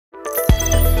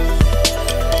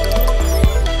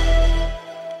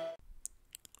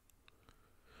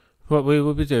What we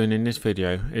will be doing in this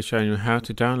video is showing you how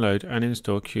to download and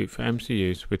install Qt for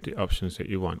MCUs with the options that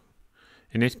you want.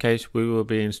 In this case, we will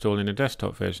be installing a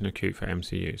desktop version of Qt for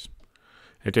MCUs.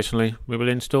 Additionally, we will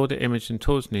install the image and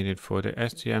tools needed for the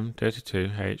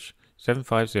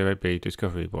STM32H750B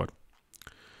discovery board.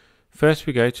 First,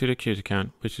 we go to the Qt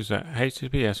account, which is at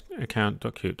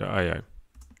https://account.qt.io,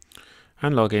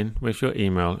 and log in with your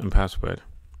email and password.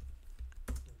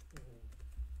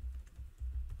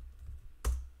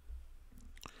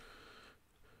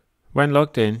 When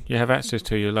logged in, you have access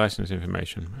to your license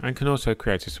information and can also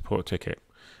create a support ticket,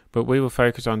 but we will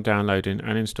focus on downloading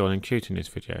and installing Qt in this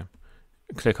video.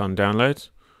 Click on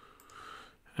Downloads,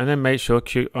 and then make sure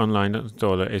Qt Online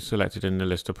Installer is selected in the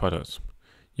list of products.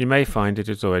 You may find it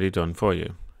is already done for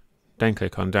you. Then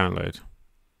click on Download.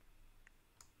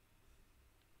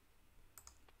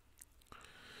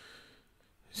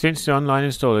 Since the online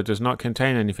installer does not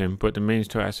contain anything but the means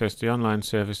to access the online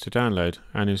service to download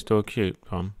and install Qt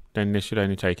from, then this should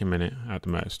only take a minute at the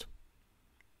most.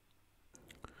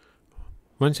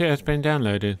 Once it has been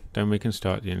downloaded, then we can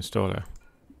start the installer.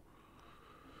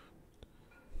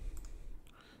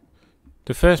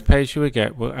 The first page you will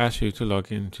get will ask you to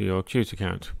log into your Qt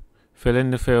account. Fill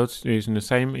in the fields using the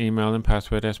same email and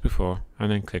password as before, and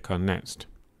then click on Next.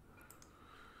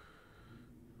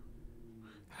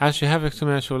 As you have a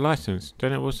commercial license,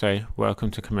 then it will say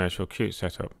Welcome to Commercial Qt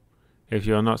Setup. If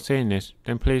you are not seeing this,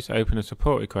 then please open a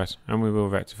support request and we will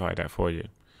rectify that for you.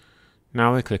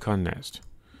 Now we click on Next.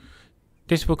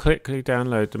 This will quickly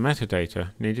download the metadata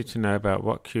needed to know about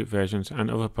what Qt versions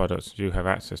and other products you have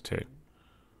access to.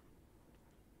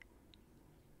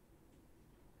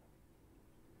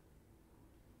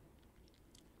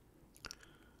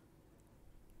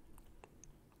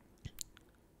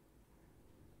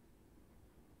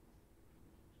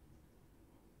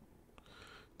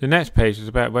 The next page is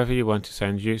about whether you want to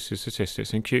send user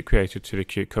statistics in Qt Creator to the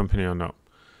Qt company or not.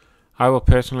 I will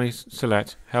personally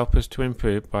select Help us to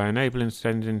improve by enabling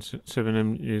sending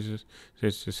pseudonym users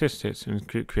statistics in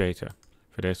Qt Creator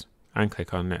for this, and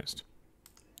click on Next.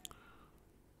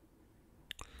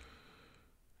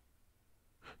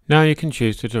 Now you can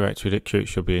choose the directory that Qt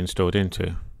should be installed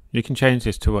into. You can change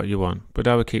this to what you want, but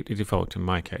I will keep the default in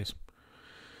my case.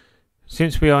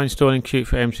 Since we are installing Qt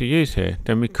for MCUs here,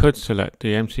 then we could select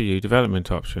the MCU development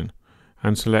option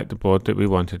and select the board that we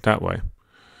wanted that way.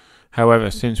 However,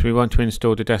 since we want to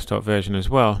install the desktop version as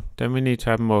well, then we need to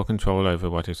have more control over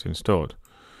what is installed.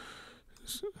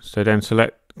 So then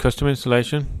select Custom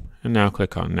Installation and now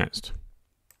click on Next.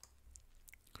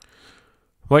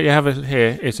 What you have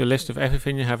here is a list of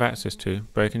everything you have access to,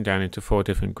 broken down into 4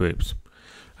 different groups.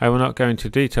 I will not go into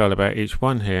detail about each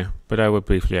one here, but I will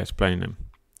briefly explain them.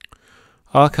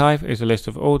 Archive is a list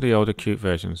of all the older Qt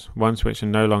versions, ones which are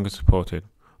no longer supported,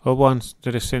 or ones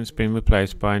that have since been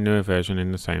replaced by a newer version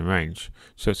in the same range,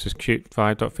 such as Qt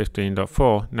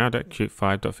 5.15.4 now that Qt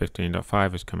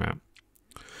 5.15.5 has come out.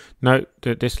 Note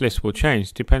that this list will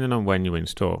change depending on when you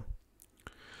install.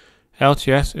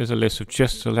 LTS is a list of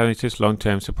just the latest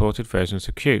long-term supported versions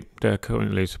of Qt that are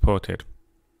currently supported.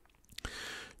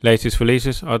 Latest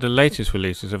releases are the latest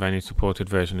releases of any supported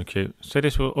version of Qt, so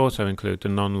this will also include the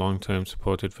non-long-term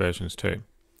supported versions too.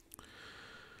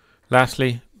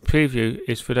 Lastly, Preview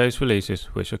is for those releases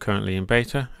which are currently in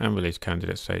beta and release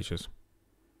candidate stages.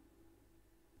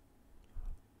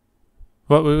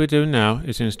 What we will do now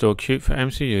is install Qt for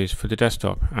MCUs for the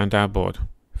desktop and our board.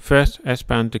 First,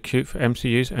 expand the Qt for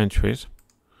MCUs entries,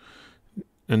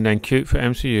 and then Qt for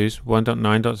MCUs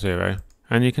 1.9.0,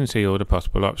 and you can see all the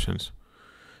possible options.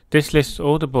 This lists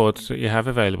all the boards that you have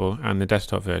available and the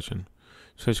desktop version.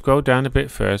 So scroll down a bit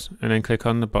first and then click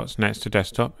on the box next to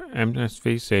Desktop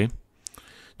MSVC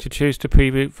to choose the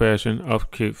preview version of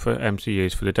Qt for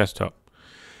MCUs for the desktop.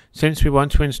 Since we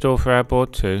want to install for our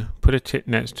board too, put a tick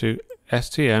next to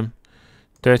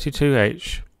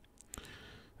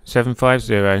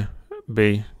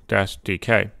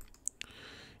STM32H750B-DK.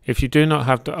 If you do not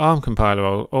have the ARM compiler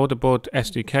or the board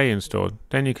SDK installed,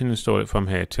 then you can install it from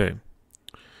here too.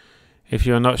 If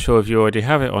you are not sure if you already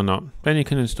have it or not, then you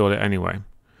can install it anyway.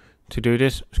 To do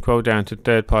this, scroll down to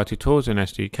third-party tools and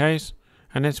SDKs,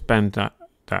 and expand that,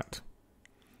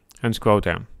 and scroll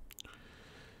down.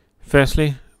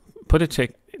 Firstly, put a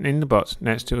tick in the box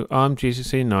next to ARM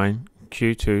GCC 9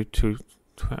 Q2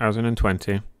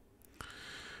 2020,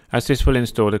 as this will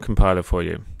install the compiler for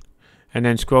you. And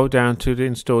then scroll down to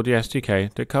install the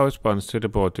SDK that corresponds to the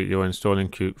board that you are installing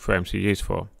Qt for MCUs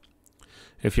for.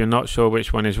 If you're not sure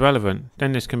which one is relevant,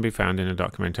 then this can be found in the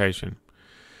documentation.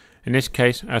 In this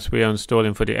case, as we are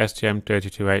installing for the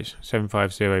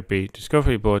STM32H750B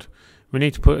discovery board, we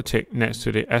need to put a tick next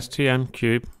to the STM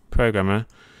Cube Programmer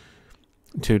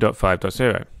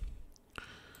 2.5.0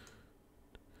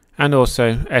 and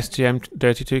also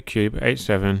STM32Cube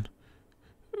H7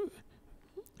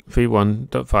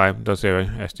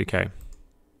 v1.5.0 SDK.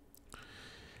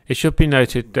 It should be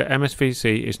noted that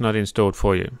MSVC is not installed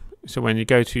for you, so when you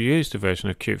go to use the version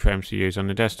of Qt for MCUs on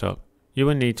the desktop, you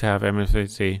will need to have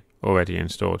MSVC already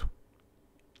installed.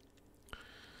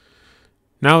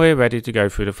 Now we're ready to go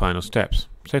through the final steps,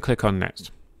 so click on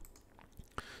Next.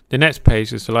 The next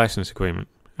page is the license agreement.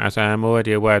 As I am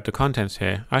already aware of the contents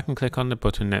here, I can click on the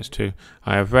button next to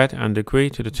I have read and agree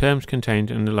to the terms contained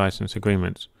in the license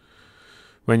agreement.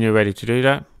 When you're ready to do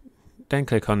that, then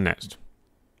click on Next.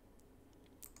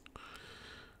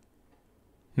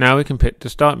 Now we can pick the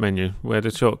Start menu where the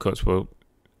shortcuts will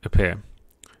appear.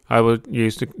 I will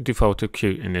use the default of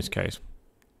Qt in this case.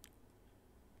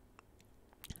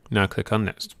 Now click on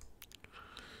Next.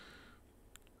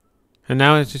 And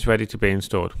now it is ready to be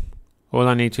installed. All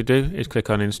I need to do is click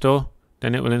on Install,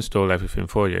 then it will install everything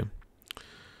for you.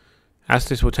 As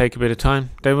this will take a bit of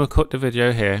time, then we'll cut the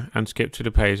video here and skip to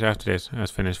the page after this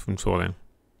has finished installing.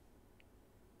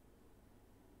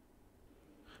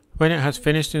 When it has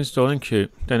finished installing Qt,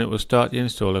 then it will start the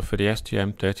installer for the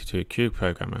STM32Cube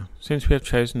programmer, since we have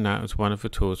chosen that as one of the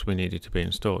tools we needed to be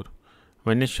installed.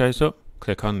 When this shows up,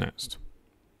 click on Next.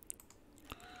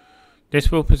 This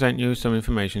will present you some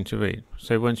information to read,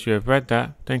 so once you have read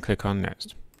that, then click on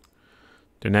Next.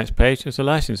 The next page is a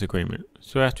license agreement,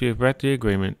 so after you have read the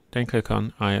agreement, then click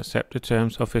on I accept the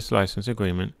terms of this license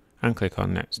agreement and click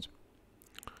on Next.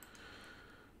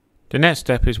 The next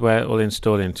step is where it will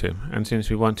install into, and since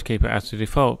we want to keep it as the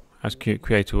default, as Qt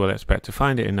Creator will expect to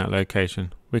find it in that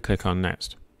location, we click on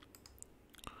Next.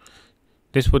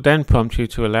 This will then prompt you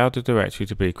to allow the directory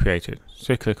to be created,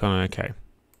 so click on OK.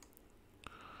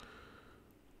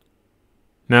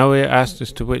 Now we are asked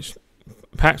as to which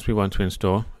packs we want to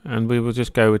install, and we will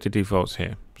just go with the defaults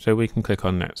here, so we can click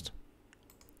on Next.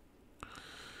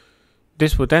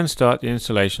 This will then start the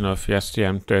installation of the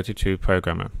STM32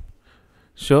 programmer.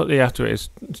 Shortly after it is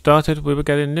started, we will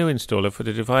get a new installer for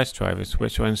the device drivers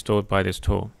which are installed by this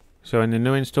tool. So in the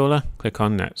new installer, click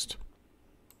on Next.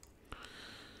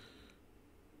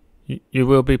 You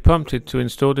will be prompted to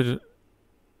install the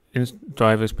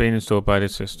drivers being installed by the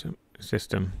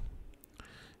system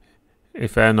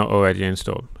if they are not already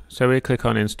installed. So we click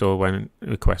on Install when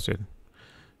requested.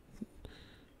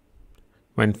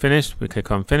 When finished, we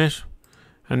click on Finish,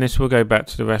 and this will go back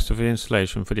to the rest of the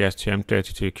installation for the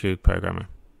STM32Cube programmer.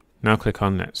 Now click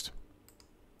on Next.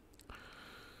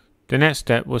 The next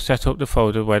step will set up the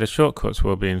folder where the shortcuts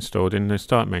will be installed in the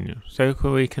Start menu, so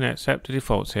we can accept the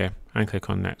defaults here and click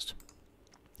on Next.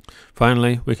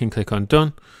 Finally, we can click on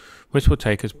Done, which will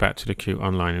take us back to the Qt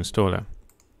Online installer.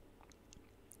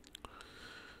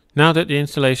 Now that the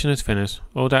installation is finished,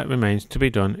 all that remains to be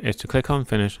done is to click on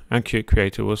Finish and Qt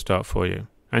Creator will start for you,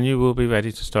 and you will be ready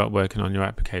to start working on your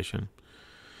application.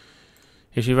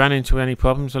 If you ran into any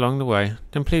problems along the way,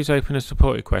 then please open a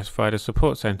support request via the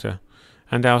support center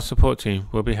and our support team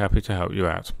will be happy to help you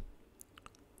out.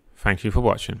 Thank you for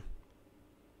watching.